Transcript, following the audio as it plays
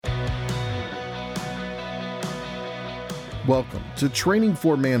Welcome to Training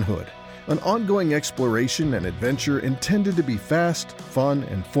for Manhood, an ongoing exploration and adventure intended to be fast, fun,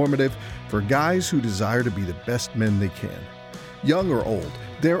 and informative for guys who desire to be the best men they can. Young or old,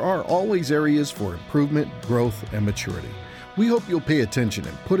 there are always areas for improvement, growth, and maturity. We hope you'll pay attention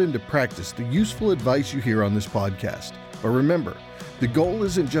and put into practice the useful advice you hear on this podcast. But remember, the goal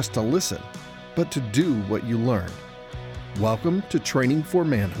isn't just to listen, but to do what you learn. Welcome to Training for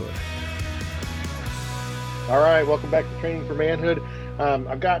Manhood. All right, welcome back to Training for Manhood.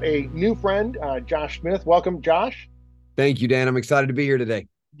 I've got a new friend, Josh Smith. Welcome, Josh. Thank you, Dan. I'm excited to be here today.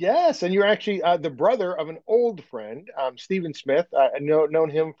 Yes, and you're actually the brother of an old friend, Stephen Smith. I've known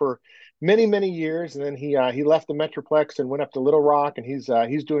him for many, many years, and then he left the Metroplex and went up to Little Rock, and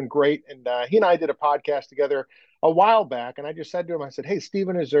he's doing great. And he and I did a podcast together a while back, and I just said to him, I said, "Hey,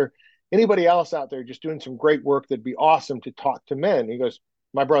 Stephen, is there anybody else out there just doing some great work that'd be awesome to talk to men?" And he goes,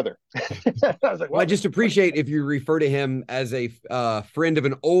 "My brother." I was like, well, I just appreciate if you refer to him as a friend of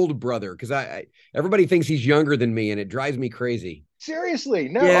an old brother, because everybody thinks he's younger than me, and it drives me crazy. Seriously,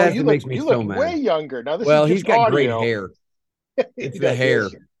 no, yes, you look way younger. Now, he's got great hair. It's the hair.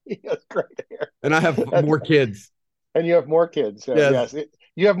 He has great hair. And I have more kids. And you have more kids. So yes.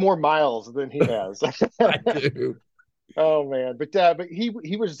 You have more miles than he has. I do. Oh man, but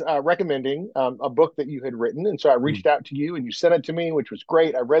he was recommending a book that you had written, and so I reached out to you, and you sent it to me, which was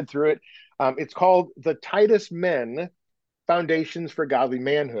great. I read through it. It's called "The Titus Men: Foundations for Godly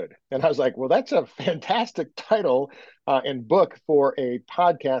Manhood," and I was like, "Well, that's a fantastic title and book for a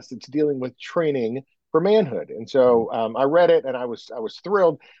podcast that's dealing with training for manhood." And so I read it, and I was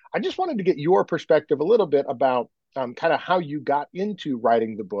thrilled. I just wanted to get your perspective a little bit about kind of how you got into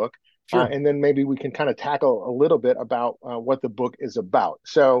writing the book. Sure. And then maybe we can kind of tackle a little bit about what the book is about.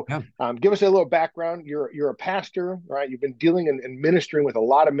 So give us a little background. You're a pastor, right? You've been dealing and ministering with a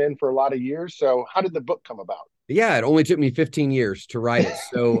lot of men for a lot of years. So how did the book come about? Yeah, it only took me 15 years to write it.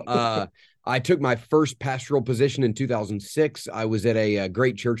 So I took my first pastoral position in 2006. I was at a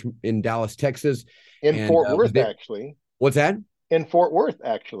great church in Dallas, Texas. In Fort Worth, actually. What's that? In Fort Worth,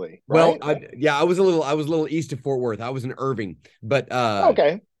 actually. Right? Well, I was a little east of Fort Worth. I was in Irving, but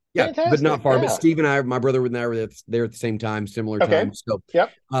okay. Yeah, fantastic. But not far. Yeah. But Steve and I, my brother and I were there at the same time, similar times. So,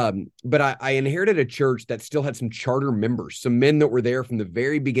 but I inherited a church that still had some charter members, some men that were there from the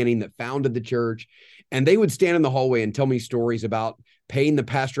very beginning that founded the church. And they would stand in the hallway and tell me stories about paying the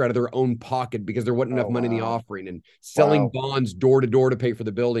pastor out of their own pocket because there wasn't enough money in the offering, and selling bonds door to door to pay for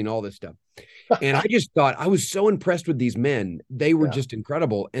the building, all this stuff. And I just thought, I was so impressed with these men. They were just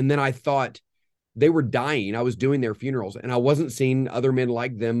incredible. And then I thought, they were dying. I was doing their funerals, and I wasn't seeing other men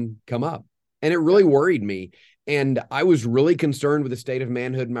like them come up. And it really worried me. And I was really concerned with the state of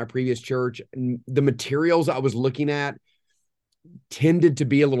manhood in my previous church. And the materials I was looking at tended to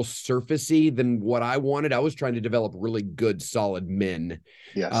be a little surfacey than what I wanted. I was trying to develop really good, solid men.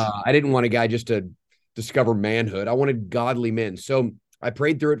 Yes. I didn't want a guy just to discover manhood. I wanted godly men. So I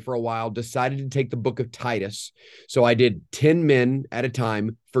prayed through it for a while, decided to take the book of Titus. So I did 10 men at a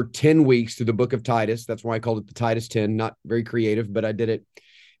time for 10 weeks through the book of Titus. That's why I called it the Titus 10. Not very creative, but I did it.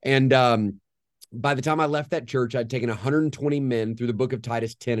 And by the time I left that church, I'd taken 120 men through the book of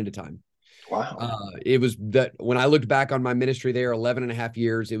Titus 10 at a time. Wow. It was that when I looked back on my ministry there, 11 and a half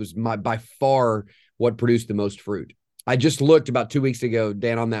years, it was by far what produced the most fruit. I just looked about 2 weeks ago,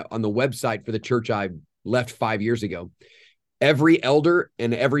 Dan, on the website for the church I left 5 years ago. Every elder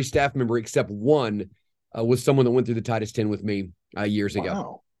and every staff member except one was someone that went through the Titus 10 with me years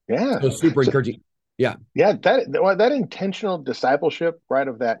ago. Yeah. So super encouraging. Yeah. Yeah. That intentional discipleship, right,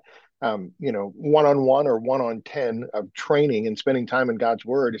 of that, one-on-one or 1-on-10 of training and spending time in God's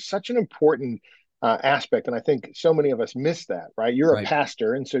word is such an important aspect. And I think so many of us miss that, right? You're a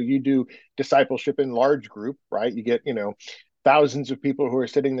pastor, and so you do discipleship in large group, right? You get, thousands of people who are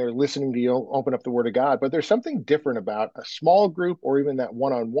sitting there listening to you open up the word of God, but there's something different about a small group or even that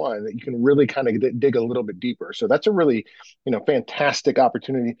one-on-one that you can really kind of dig a little bit deeper. So that's a really, fantastic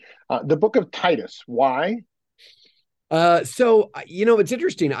opportunity. The book of Titus, why? It's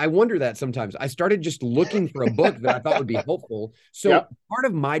interesting. I wonder that sometimes. I started just looking for a book that I thought would be helpful. So part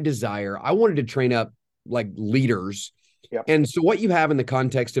of my desire, I wanted to train up like leaders. And so what you have in the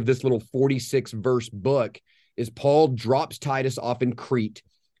context of this little 46 verse book is Paul drops Titus off in Crete.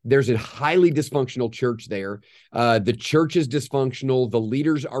 There's a highly dysfunctional church there. The church is dysfunctional. The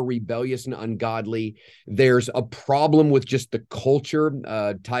leaders are rebellious and ungodly. There's a problem with just the culture.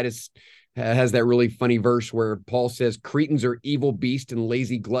 Titus has that really funny verse where Paul says, Cretans are evil beasts and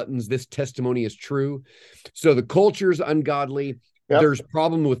lazy gluttons. This testimony is true. So the culture is ungodly. There's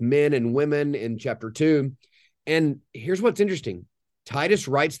problem with men and women in chapter 2. And here's what's interesting. Titus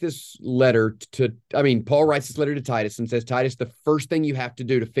writes this letter Paul writes this letter to Titus and says, Titus, the first thing you have to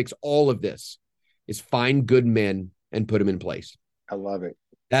do to fix all of this is find good men and put them in place. I love it.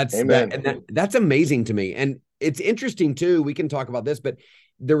 Amen. That's amazing to me. And it's interesting too. We can talk about this, but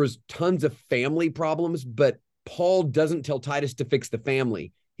there was tons of family problems, but Paul doesn't tell Titus to fix the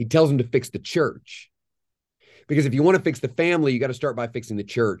family. He tells him to fix the church. Because if you want to fix the family, you got to start by fixing the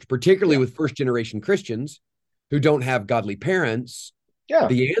church, particularly with first generation Christians who don't have godly parents. Yeah.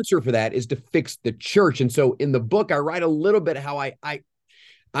 The answer for that is to fix the church. And so in the book, I write a little bit how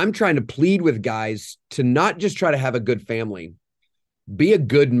I'm trying to plead with guys to not just try to have a good family, be a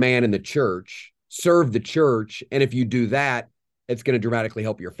good man in the church, serve the church. And if you do that, it's going to dramatically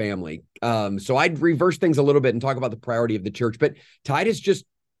help your family. So I'd reverse things a little bit and talk about the priority of the church. But Titus just,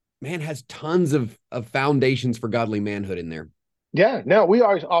 has tons of foundations for godly manhood in there. Yeah, no, we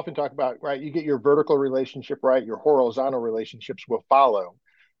always often talk about, right, you get your vertical relationship right, your horizontal relationships will follow.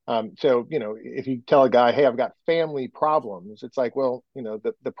 So, if you tell a guy, hey, I've got family problems, it's like, well,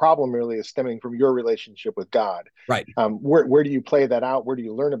 the problem really is stemming from your relationship with God. Right. Where do you play that out? Where do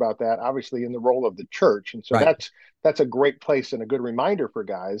you learn about that? Obviously in the role of the church. And so that's a great place and a good reminder for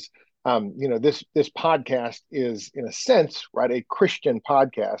guys. This podcast is, in a sense, right, a Christian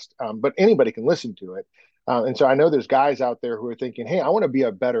podcast, but anybody can listen to it. And so I know there's guys out there who are thinking, hey, I want to be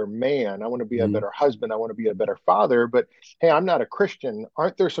a better man. I want to be a better husband. I want to be a better father. But, hey, I'm not a Christian.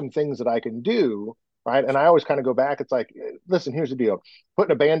 Aren't there some things that I can do? Right. And I always kind of go back. It's like, listen, here's the deal.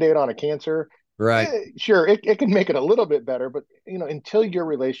 Putting a Band-Aid on a cancer. Right. Sure. It can make it a little bit better. But, until your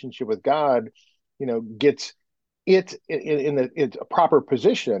relationship with God, gets it in a proper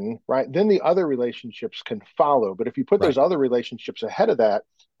position, right, then the other relationships can follow. But if you put those other relationships ahead of that,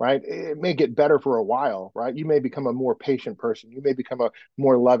 right, it may get better for a while, right? You may become a more patient person. You may become a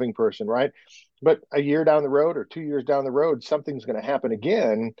more loving person, right? But a year down the road or 2 years down the road, something's going to happen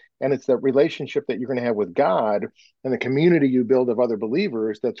again. And it's the relationship that you're going to have with God and the community you build of other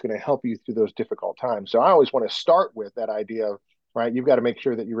believers that's going to help you through those difficult times. So I always want to start with that idea of, right, you've got to make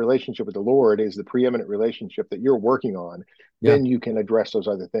sure that your relationship with the Lord is the preeminent relationship that you're working on. Yeah. Then you can address those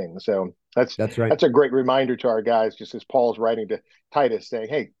other things. So that's right. That's a great reminder to our guys, just as Paul's writing to Titus saying,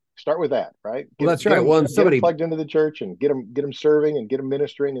 hey, start with that, right? That's right. Well, somebody plugged into the church and get them serving and get them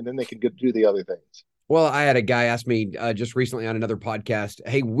ministering, and then they can do the other things. Well, I had a guy ask me just recently on another podcast,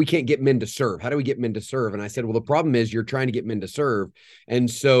 hey, we can't get men to serve. How do we get men to serve? And I said, well, the problem is you're trying to get men to serve.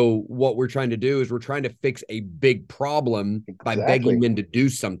 And so what we're trying to do is we're trying to fix a big problem by begging men to do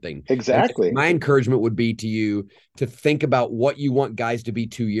something. Exactly. So my encouragement would be to you to think about what you want guys to be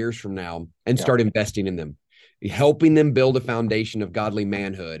 2 years from now and start investing in them, helping them build a foundation of godly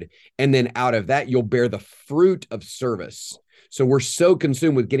manhood. And then out of that, you'll bear the fruit of service. So we're so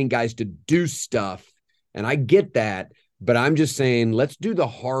consumed with getting guys to do stuff. And I get that, but I'm just saying, let's do the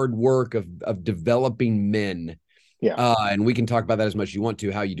hard work of developing men. Yeah. And we can talk about that as much as you want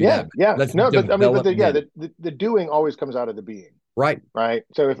to, how you do that. Yeah. The doing always comes out of the being. Right. Right.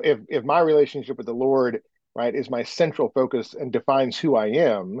 So if my relationship with the Lord, right, is my central focus and defines who I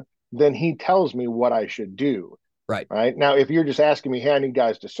am, then he tells me what I should do. Right. Right. Now, if you're just asking me, hey, I need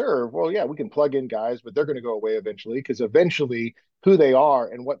guys to serve, well, yeah, we can plug in guys, but they're going to go away eventually, because eventually who they are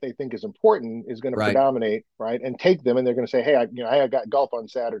and what they think is important is going to predominate, right? And take them, and they're going to say, hey, I got golf on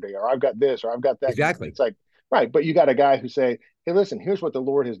Saturday, or I've got this, or I've got that. Exactly. It's like, right. But you got a guy who say, hey, listen, here's what the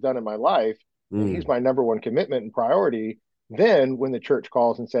Lord has done in my life. And he's my number one commitment and priority. Then when the church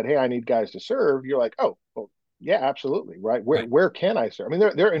calls and said, hey, I need guys to serve, you're like, oh, well, yeah, absolutely. Right. Where can I serve? I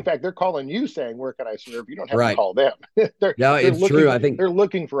mean, they're calling you saying, where can I serve? You don't have to call them. It's true. I think they're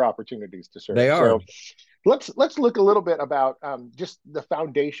looking for opportunities to serve. They are. So let's look a little bit about just the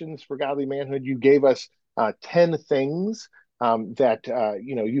foundations for godly manhood. You gave us 10 things that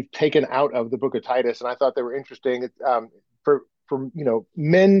you've taken out of the book of Titus, and I thought they were interesting for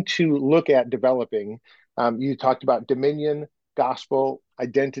men to look at developing. You talked about dominion, gospel,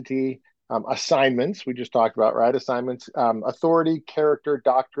 identity, assignments. We just talked about, right? Assignments, authority, character,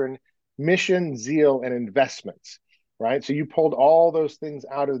 doctrine, mission, zeal, and investments. Right. So you pulled all those things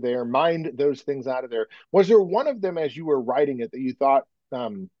out of there, mined those things out of there. Was there one of them as you were writing it that you thought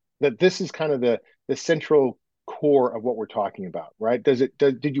that this is kind of the central core of what we're talking about? Right. Did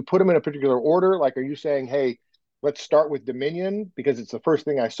you put them in a particular order? Like, are you saying, hey, let's start with dominion because it's the first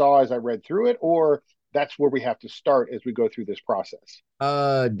thing I saw as I read through it? Or that's where we have to start as we go through this process?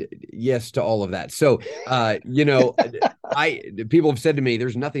 Yes to all of that. So, people have said to me,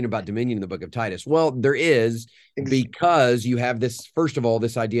 there's nothing about dominion in the book of Titus. Well, there is, because you have this, first of all,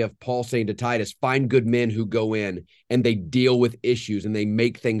 this idea of Paul saying to Titus, find good men who go in and they deal with issues and they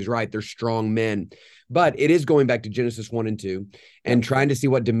make things right. They're strong men. But it is going back to Genesis 1 and 2 and trying to see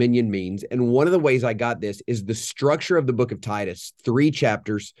what dominion means. And one of the ways I got this is the structure of the book of Titus, 3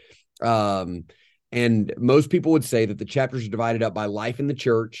 chapters. And most people would say that the chapters are divided up by life in the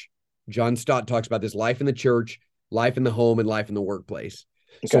church. John Stott talks about this: life in the church, life in the home, and life in the workplace.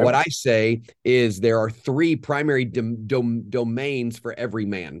 Okay. So what I say is there are 3 primary domains for every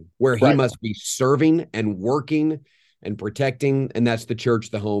man where he must be serving and working and protecting, and that's the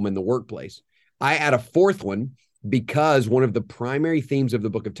church, the home, and the workplace. I add a 4th one because one of the primary themes of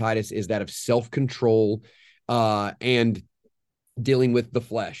the book of Titus is that of self-control and dealing with the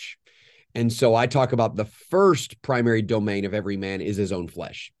flesh. And so I talk about the first primary domain of every man is his own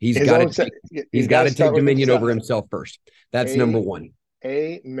flesh. He's got to take dominion over himself first. That's number 1.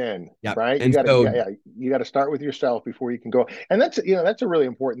 Amen. Yep. Right. You got to start with yourself before you can go. And that's a really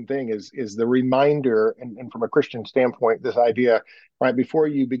important thing is the reminder. And from a Christian standpoint, this idea, right, before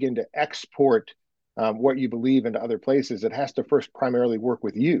you begin to export what you believe into other places, it has to first primarily work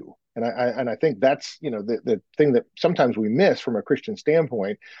with you. And I think that's, the thing that sometimes we miss from a Christian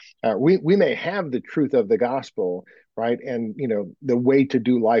standpoint. We may have the truth of the gospel, right, and the way to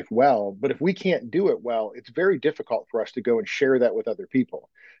do life well, but if we can't do it well, it's very difficult for us to go and share that with other people,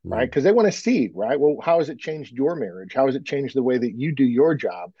 right? Because they want to see, right? Well, how has it changed your marriage? How has it changed the way that you do your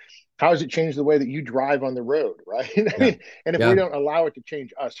job? How has it changed the way that you drive on the road, right? And if we don't allow it to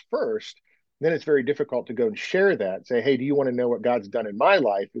change us first, then it's very difficult to go and share that. Say, hey, do you want to know what God's done in my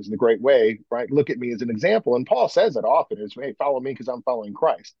life? Is the great way, right? Look at me as an example. And Paul says it often is, hey, follow me because I'm following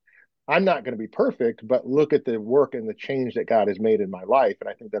Christ. I'm not going to be perfect, but look at the work and the change that God has made in my life. And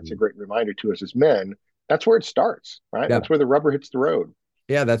I think that's a great reminder to us as men. That's where it starts, right? Yeah. That's where the rubber hits the road.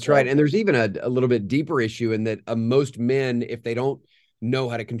 Yeah, that's right. And there's even a little bit deeper issue in that most men, if they don't know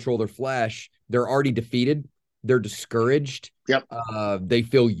how to control their flesh, they're already defeated. They're discouraged. Yep. They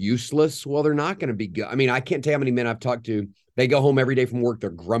feel useless. Well, they're not going to be good. I mean, I can't tell you how many men I've talked to. They go home every day from work. They're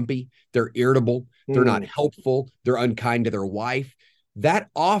grumpy. They're irritable. They're not helpful. They're unkind to their wife. That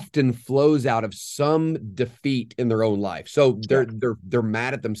often flows out of some defeat in their own life. So they're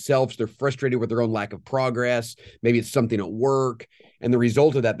mad at themselves. They're frustrated with their own lack of progress. Maybe it's something at work. And the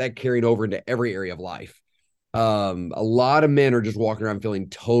result of that carried over into every area of life. A lot of men are just walking around feeling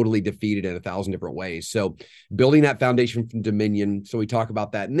totally defeated in 1,000 different ways. So building that foundation from dominion. So we talk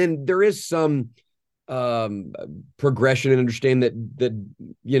about that. And then there is some progression and understand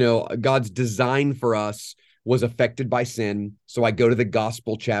that God's design for us was affected by sin. So I go to the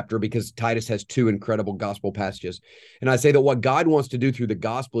gospel chapter because Titus has 2 incredible gospel passages. And I say that what God wants to do through the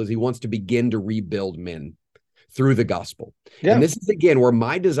gospel is he wants to begin to rebuild men through the gospel. Yeah. And this is, again, where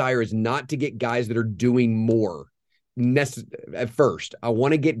my desire is not to get guys that are doing more at first. I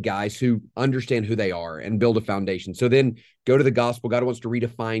want to get guys who understand who they are and build a foundation. So then go to the gospel. God wants to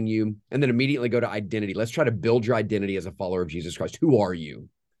redefine you, and then immediately go to identity. Let's try to build your identity as a follower of Jesus Christ. Who are you?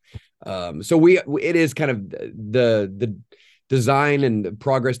 So it is kind of the design and the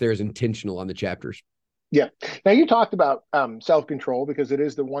progress there is intentional on the chapters. Yeah. Now you talked about self-control because it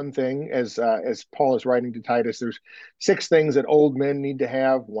is the one thing as Paul is writing to Titus, there's 6 things that old men need to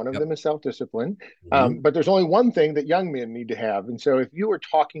have. One of them is self-discipline, but there's only one thing that young men need to have. And so if you were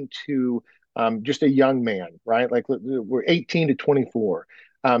talking to just a young man, right, like we're 18 to 24,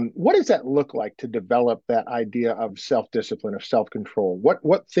 what does that look like to develop that idea of self-discipline, of self-control?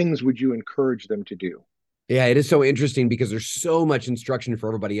 What things would you encourage them to do? Yeah, it is so interesting because there's so much instruction for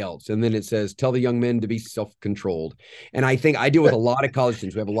everybody else. And then it says, tell the young men to be self-controlled. And I think I deal with a lot of college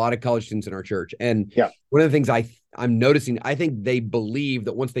students. We have a lot of college students in our church. And one of the things I'm noticing, I think they believe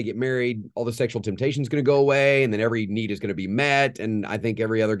that once they get married, all the sexual temptation is going to go away and then every need is going to be met. And I think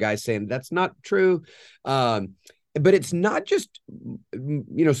every other guy's saying that's not true. But it's not just,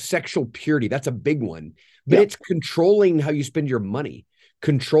 sexual purity. That's a big one. But it's controlling how you spend your money.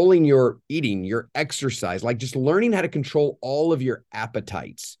 Controlling your eating, your exercise, like just learning how to control all of your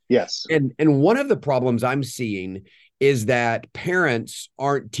appetites. Yes. And one of the problems I'm seeing is that parents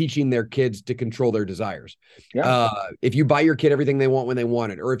aren't teaching their kids to control their desires. Yeah. If you buy your kid everything they want when they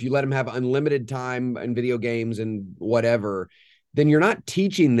want it, or if you let them have unlimited time and video games and whatever, then you're not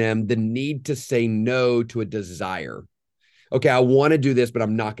teaching them the need to say no to a desire. Okay, I want to do this, but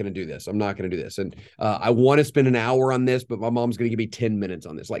I'm not going to do this. I'm not going to do this. And I want to spend an hour on this, but my mom's going to give me 10 minutes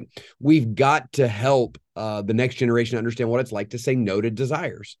on this. Like, we've got to help the next generation understand what it's like to say no to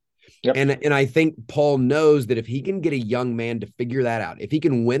desires. Yep. And I think Paul knows that if he can get a young man to figure that out, if he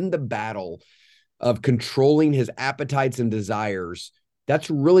can win the battle of controlling his appetites and desires, that's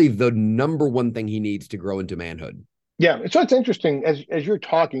really the number one thing he needs to grow into manhood. Yeah. So it's interesting as you're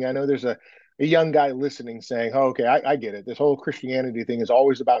talking, I know there's a young guy listening saying, oh, okay, I get it. This whole Christianity thing is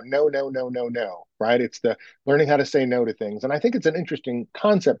always about no, no, no, no, no, right? It's the learning how to say no to things. And I think it's an interesting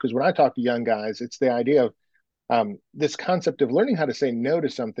concept because when I talk to young guys, it's the idea of this concept of learning how to say no to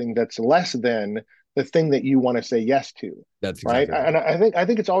something that's less than the thing that you want to say yes to. That's exactly right. And I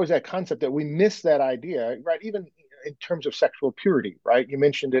think it's always that concept that we miss that idea, right? Even in terms of sexual purity, right? You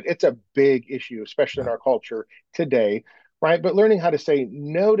mentioned it. It's a big issue, especially in our culture today, right? But learning how to say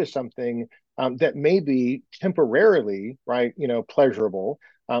no to something that may be temporarily, right, pleasurable,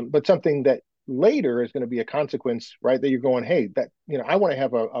 but something that later is going to be a consequence, right? That you're going, hey, that, I want to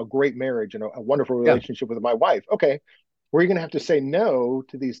have a great marriage and a wonderful relationship with my wife. Okay. Where you're going to have to say no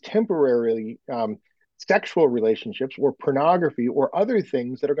to these temporarily sexual relationships or pornography or other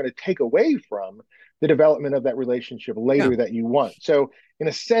things that are going to take away from the development of that relationship later that you want. So in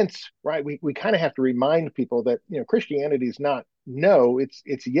a sense, right, we kind of have to remind people that, Christianity is not no, it's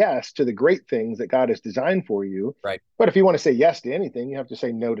yes to the great things that God has designed for you. Right. But if you want to say yes to anything, you have to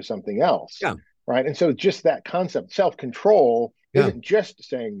say no to something else. Yeah. Right. And so just that concept, self-control isn't just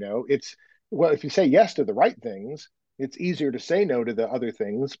saying no. It's, well, if you say yes to the right things, it's easier to say no to the other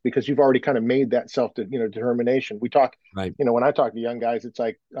things because you've already kind of made that determination. We talk, right. When I talk to young guys, it's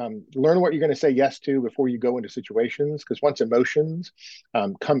like, learn what you're going to say yes to before you go into situations. Because once emotions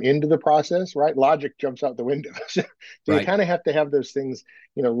come into the process, right, logic jumps out the window. So you kind of have to have those things,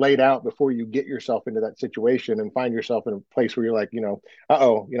 laid out before you get yourself into that situation and find yourself in a place where you're like,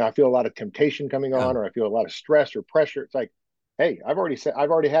 I feel a lot of temptation coming on, or I feel a lot of stress or pressure. It's like, hey, I've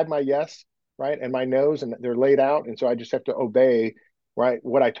already had my yes, right, and my no's, and they're laid out, and so I just have to obey, right,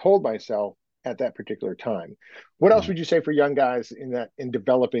 what I told myself at that particular time. What else would you say for young guys in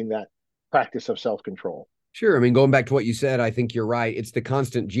developing that practice of self-control? Sure. I mean, going back to what you said, I think you're right. It's the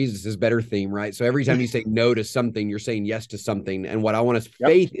constant Jesus is better theme, right? So every time you say no to something, you're saying yes to something. And what I want is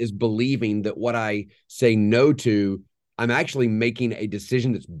faith is believing that what I say no to, I'm actually making a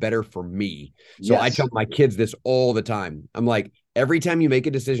decision that's better for me. So I tell my kids this all the time. I'm like, every time you make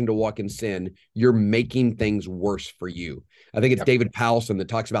a decision to walk in sin, you're making things worse for you. I think it's David Powlison that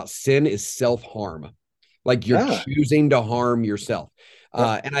talks about sin is self-harm. Like you're choosing to harm yourself.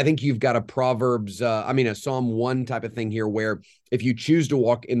 And I think you've got a Psalm 1 type of thing here where if you choose to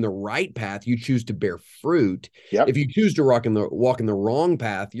walk in the right path, you choose to bear fruit. If you choose to walk in the wrong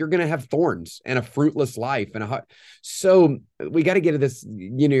path, you're going to have thorns and a fruitless life. So we got to get to this,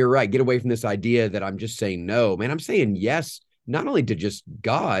 you're right. Get away from this idea that I'm just saying no, man. I'm saying yes, not only to just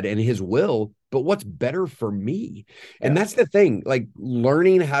God and his will, but what's better for me. And that's the thing, like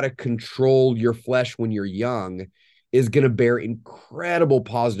learning how to control your flesh when you're young is going to bear incredible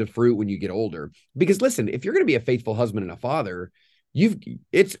positive fruit when you get older. Because listen, if you're going to be a faithful husband and a father,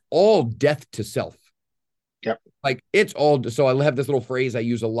 it's all death to self. Like it's all. So I have this little phrase I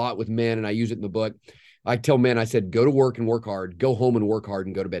use a lot with men, and I use it in the book. I tell men, I said, go to work and work hard, go home and work hard,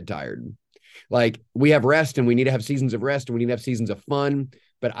 and go to bed tired. Like we have rest and we need to have seasons of rest and we need to have seasons of fun.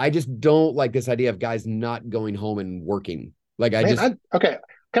 But I just don't like this idea of guys not going home and working. Like Can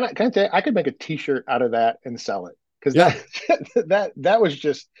I say I could make a t-shirt out of that and sell it. Because that was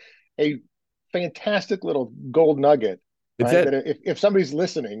just a fantastic little gold nugget. Right? That if somebody's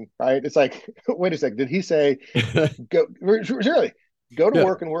listening, right, it's like, wait a second, did he say go to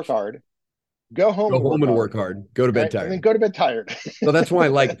work and work hard, go home and work hard, go to bed tired, and then go to bed tired? So that's why,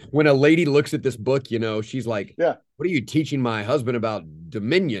 like, when a lady looks at this book, she's like, what are you teaching my husband about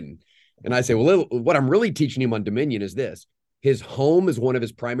dominion? And I say, well, what I'm really teaching him on dominion is this: his home is one of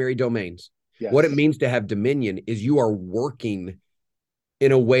his primary domains. What it means to have dominion is you are working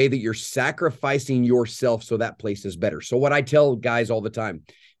in a way that you're sacrificing yourself so that place is better. So what I tell guys all the time,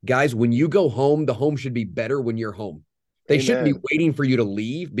 guys, when you go home, the home should be better when you're home. They shouldn't be waiting for you to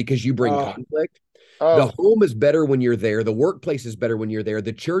leave because you bring conflict. The home is better when you're there. The workplace is better when you're there.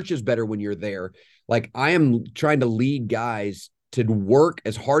 The church is better when you're there. Like I am trying to lead guys to work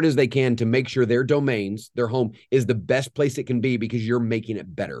as hard as they can to make sure their domains, their home, is the best place it can be because you're making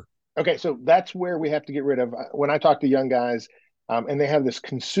it better. Okay, so that's where we have to get rid of. When I talk to young guys, and they have this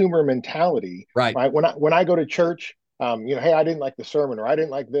consumer mentality, right? When I go to church, hey, I didn't like the sermon, or I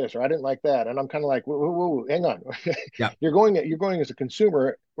didn't like this, or I didn't like that, and I'm kind of like, whoa, hang on, you're going as a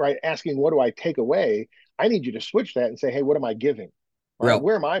consumer, right? Asking, what do I take away? I need you to switch that and say, hey, what am I giving? Right?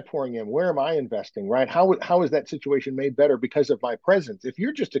 Where am I pouring in? Where am I investing? Right? How is that situation made better because of my presence? If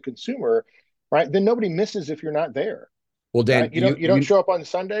you're just a consumer, right, then nobody misses if you're not there. Well, Dan, right? You don't show up on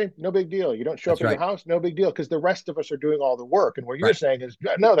Sunday, no big deal. You don't show up at right. your house, no big deal, because the rest of us are doing all the work. And what you're Right. saying is,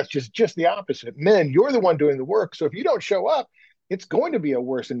 no, that's just the opposite. Men, you're the one doing the work. So if you don't show up, it's going to be a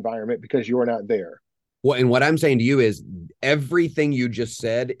worse environment because you're not there. Well, and what I'm saying to you is everything you just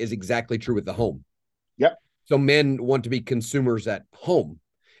said is exactly true with the home. Yep. So men want to be consumers at home.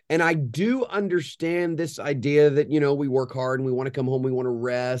 And I do understand this idea that, you know, we work hard and we want to come home, we want to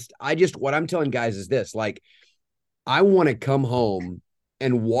rest. What I'm telling guys is this, like, I want to come home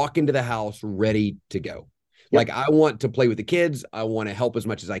and walk into the house ready to go. Yep. Like, I want to play with the kids. I want to help as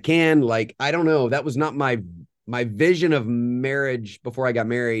much as I can. Like, I don't know. That was not my vision of marriage before I got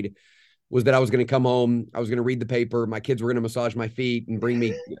married, was that I was going to come home. I was going to read the paper. My kids were going to massage my feet and bring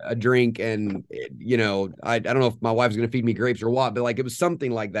me a drink. And, you know, I don't know if my wife's going to feed me grapes or what, but like, it was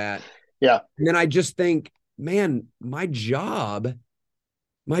something like that. Yeah. And then I just think, man, my job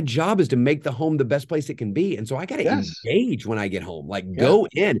is to make the home the best place it can be. And so I got to engage when I get home, like go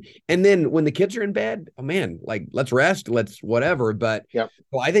in. And then when the kids are in bed, oh man, like let's rest, let's whatever. But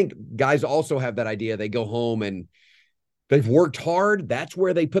well, I think guys also have that idea. They go home and they've worked hard. That's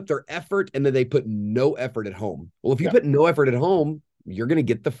where they put their effort. And then they put no effort at home. Well, if you put no effort at home, you're going to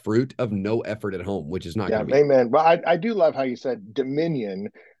get the fruit of no effort at home, which is not going to be. Amen. Well, I do love how you said dominion,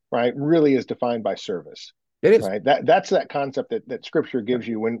 right, really is defined by service. It is. Right. That's that concept that scripture gives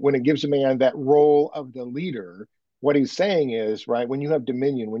you when it gives a man that role of the leader. What he's saying is, right, when you have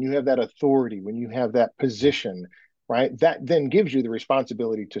dominion, when you have that authority, when you have that position, right, that then gives you the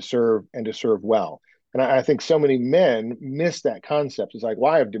responsibility to serve and to serve well. And I think so many men miss that concept. It's like,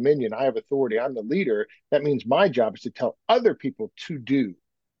 well, I have dominion, I have authority, I'm the leader. That means my job is to tell other people to do.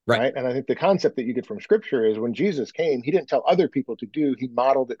 Right. And I think the concept that you get from scripture is when Jesus came, he didn't tell other people to do, he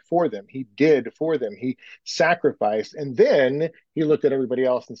modeled it for them. He did for them. He sacrificed. And then he looked at everybody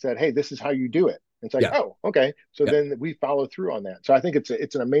else and said, hey, this is how you do it. And it's like, oh, okay. So then we follow through on that. So I think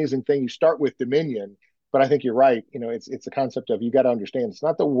it's an amazing thing. You start with dominion, but I think you're right. You know, it's a concept of, you got to understand, it's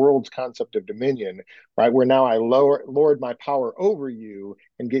not the world's concept of dominion, right? Where now I lord my power over you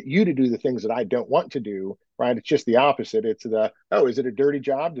and get you to do the things that I don't want to do. Right. It's just the opposite. It's is it a dirty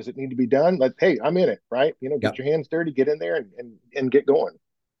job? Does it need to be done? Like, hey, I'm in it. Right. You know, get your hands dirty, get in there and get going.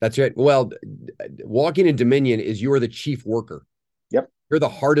 That's right. Well, walking in dominion is you're the chief worker. Yep. You're the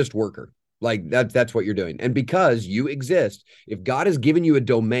hardest worker. Like that's what you're doing. And because you exist, if God has given you a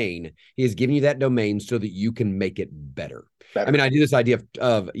domain, he has given you that domain so that you can make it better. I mean, I do this idea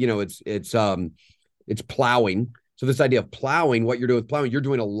of you know, it's plowing. So this idea of plowing, what you're doing with plowing, you're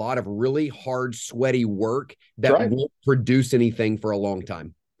doing a lot of really hard, sweaty work that won't produce anything for a long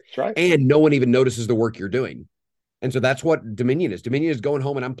time. That's right. And no one even notices the work you're doing. And so that's what dominion is. Dominion is going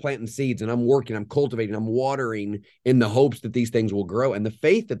home and I'm planting seeds and I'm working, I'm cultivating, I'm watering in the hopes that these things will grow and the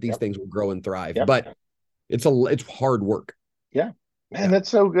faith that these things will grow and thrive. But it's hard work. Yeah, man, that's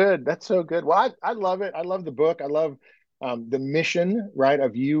so good. That's so good. Well, I love it. I love the book. I love the mission, right,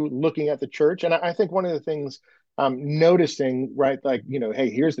 of you looking at the church. And I think one of the things noticing, right, like, you know, hey,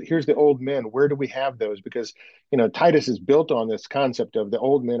 here's the old men. Where do we have those? Because, you know, Titus is built on this concept of the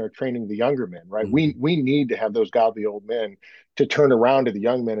old men are training the younger men, right? Mm-hmm. We need to have those godly old men to turn around to the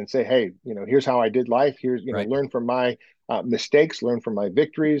young men and say, hey, you know, here's how I did life. Here's, you know, learn from my mistakes, learn from my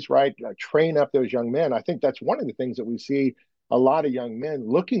victories, right? Train up those young men. I think that's one of the things that we see a lot of young men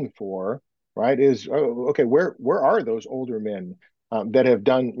looking for, right? Is, okay, where are those older men that have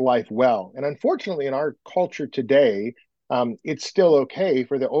done life well? And unfortunately, in our culture today, it's still okay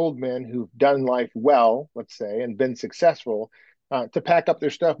for the old men who've done life well, let's say, and been successful to pack up their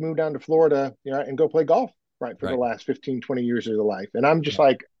stuff, move down to Florida, you know, and go play golf, right, for the last 15, 20 years of their life. And I'm just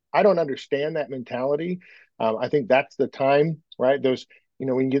like, I don't understand that mentality. I think that's the time, right? Those, you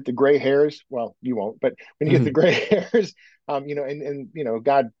know, when you get the gray hairs, well, you won't, but when you get the gray hairs, you know, and you know,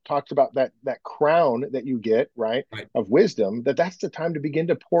 God talks about that crown that you get, right, of wisdom, that's the time to begin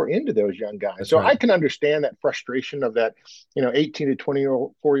to pour into those young guys. So I can understand that frustration of that, you know, 18 to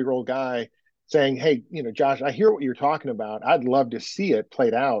 24-year-old guy saying, hey, you know, Josh, I hear what you're talking about. I'd love to see it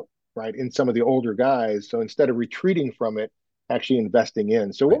played out, right, in some of the older guys. So instead of retreating from it, actually investing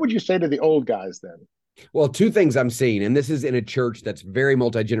in. So what would you say to the old guys then? Well, two things I'm seeing, and this is in a church that's very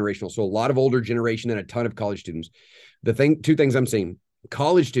multi-generational. So a lot of older generation and a ton of college students. Two things I'm seeing: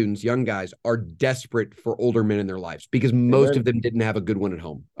 college students, young guys, are desperate for older men in their lives because most of them didn't have a good one at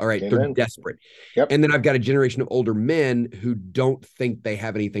home. All right. They're desperate. And then I've got a generation of older men who don't think they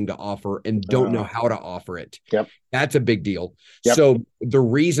have anything to offer and don't know how to offer it. That's a big deal. So the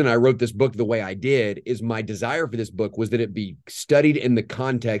reason I wrote this book the way I did is my desire for this book was that it be studied in the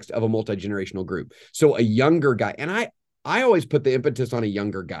context of a multi-generational group. So a younger guy, and I always put the impetus on a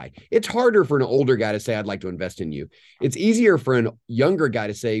younger guy. It's harder for an older guy to say, I'd like to invest in you. It's easier for a younger guy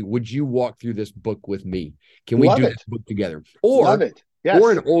to say, would you walk through this book with me? Can we do this book together? Or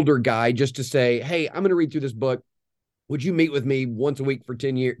an older guy just to say, hey, I'm going to read through this book. Would you meet with me once a week for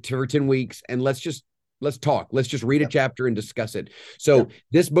 10 weeks? And let's talk. Let's just read a chapter and discuss it. So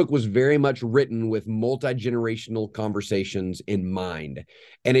this book was very much written with multi-generational conversations in mind.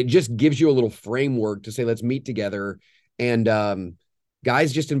 And it just gives you a little framework to say, let's meet together. And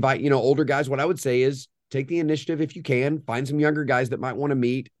guys, just invite, older guys. What I would say is take the initiative if you can. Find some younger guys that might want to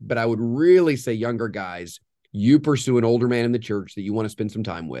meet. But I would really say younger guys, you pursue an older man in the church that you want to spend some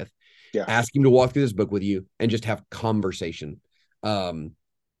time with. Yeah. Ask him to walk through this book with you and just have conversation.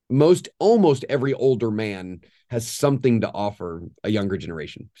 Almost every older man has something to offer a younger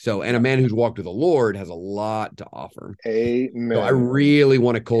generation. So, and a man who's walked with the Lord has a lot to offer. Amen. So I really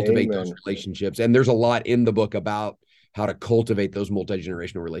want to cultivate those relationships. And there's a lot in the book about how to cultivate those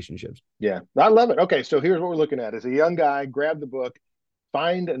multi-generational relationships. Yeah, I love it. Okay, so here's what we're looking at. As a young guy, grab the book,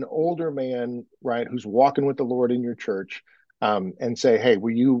 find an older man, right, who's walking with the Lord in your church, and say, hey,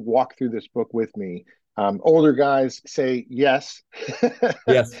 will you walk through this book with me? Older guys say yes.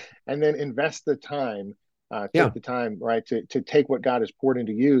 Yes. And then invest the time, take the time, right, to take what God has poured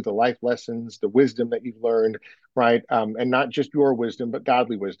into you, the life lessons, the wisdom that you've learned, right, and not just your wisdom, but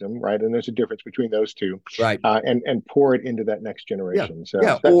godly wisdom, right? And there's a difference between those two, right? And pour it into that next generation.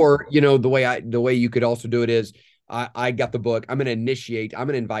 Yeah. So or the way you could also do it is, I got the book. I'm going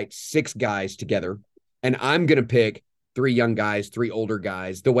to invite 6 guys together, and I'm going to pick 3 young guys, 3 older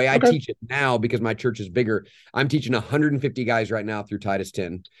guys. The way I teach it now, because my church is bigger, I'm teaching 150 guys right now through Titus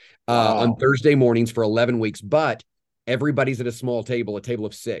 10 on Thursday mornings for 11 weeks, but everybody's at a small table, a table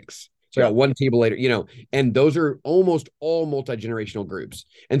of 6. So I got one table later, and those are almost all multi-generational groups.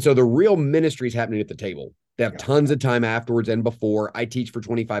 And so the real ministry is happening at the table. They have tons of time afterwards and before. I teach for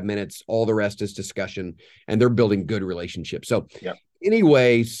 25 minutes. All the rest is discussion, and they're building good relationships. So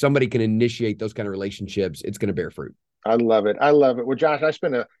anyway, somebody can initiate those kind of relationships, it's going to bear fruit. I love it. Well, Josh, I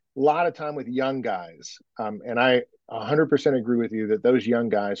spend a lot of time with young guys, and I 100% agree with you that those young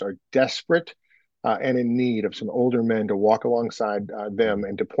guys are desperate and in need of some older men to walk alongside them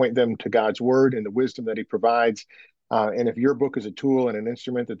and to point them to God's word and the wisdom that he provides. And if your book is a tool and an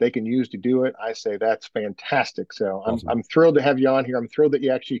instrument that they can use to do it, I say that's fantastic. So awesome. I'm thrilled to have you on here. I'm thrilled that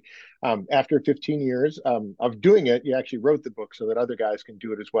you actually, after 15 years of doing it, you actually wrote the book so that other guys can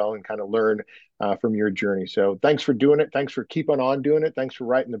do it as well and kind of learn from your journey. So thanks for doing it. Thanks for keeping on doing it. Thanks for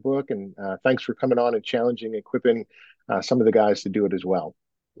writing the book. And thanks for coming on and challenging, equipping some of the guys to do it as well.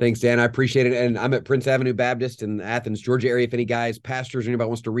 Thanks, Dan. I appreciate it. And I'm at Prince Avenue Baptist in the Athens, Georgia area. If any guys, pastors, or anybody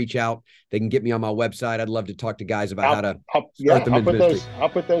wants to reach out, they can get me on my website. I'd love to talk to guys about how to start the men's ministry. I'll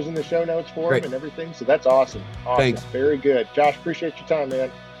put those in the show notes for them and everything. So that's awesome. Thanks. Very good. Josh, appreciate your time,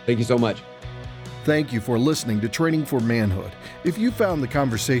 man. Thank you so much. Thank you for listening to Training for Manhood. If you found the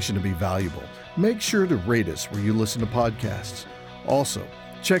conversation to be valuable, make sure to rate us where you listen to podcasts. Also,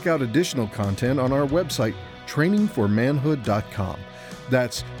 check out additional content on our website, trainingformanhood.com.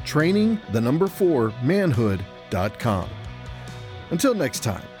 That's training4manhood.com. Until next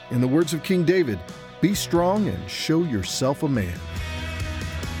time, in the words of King David, be strong and show yourself a man.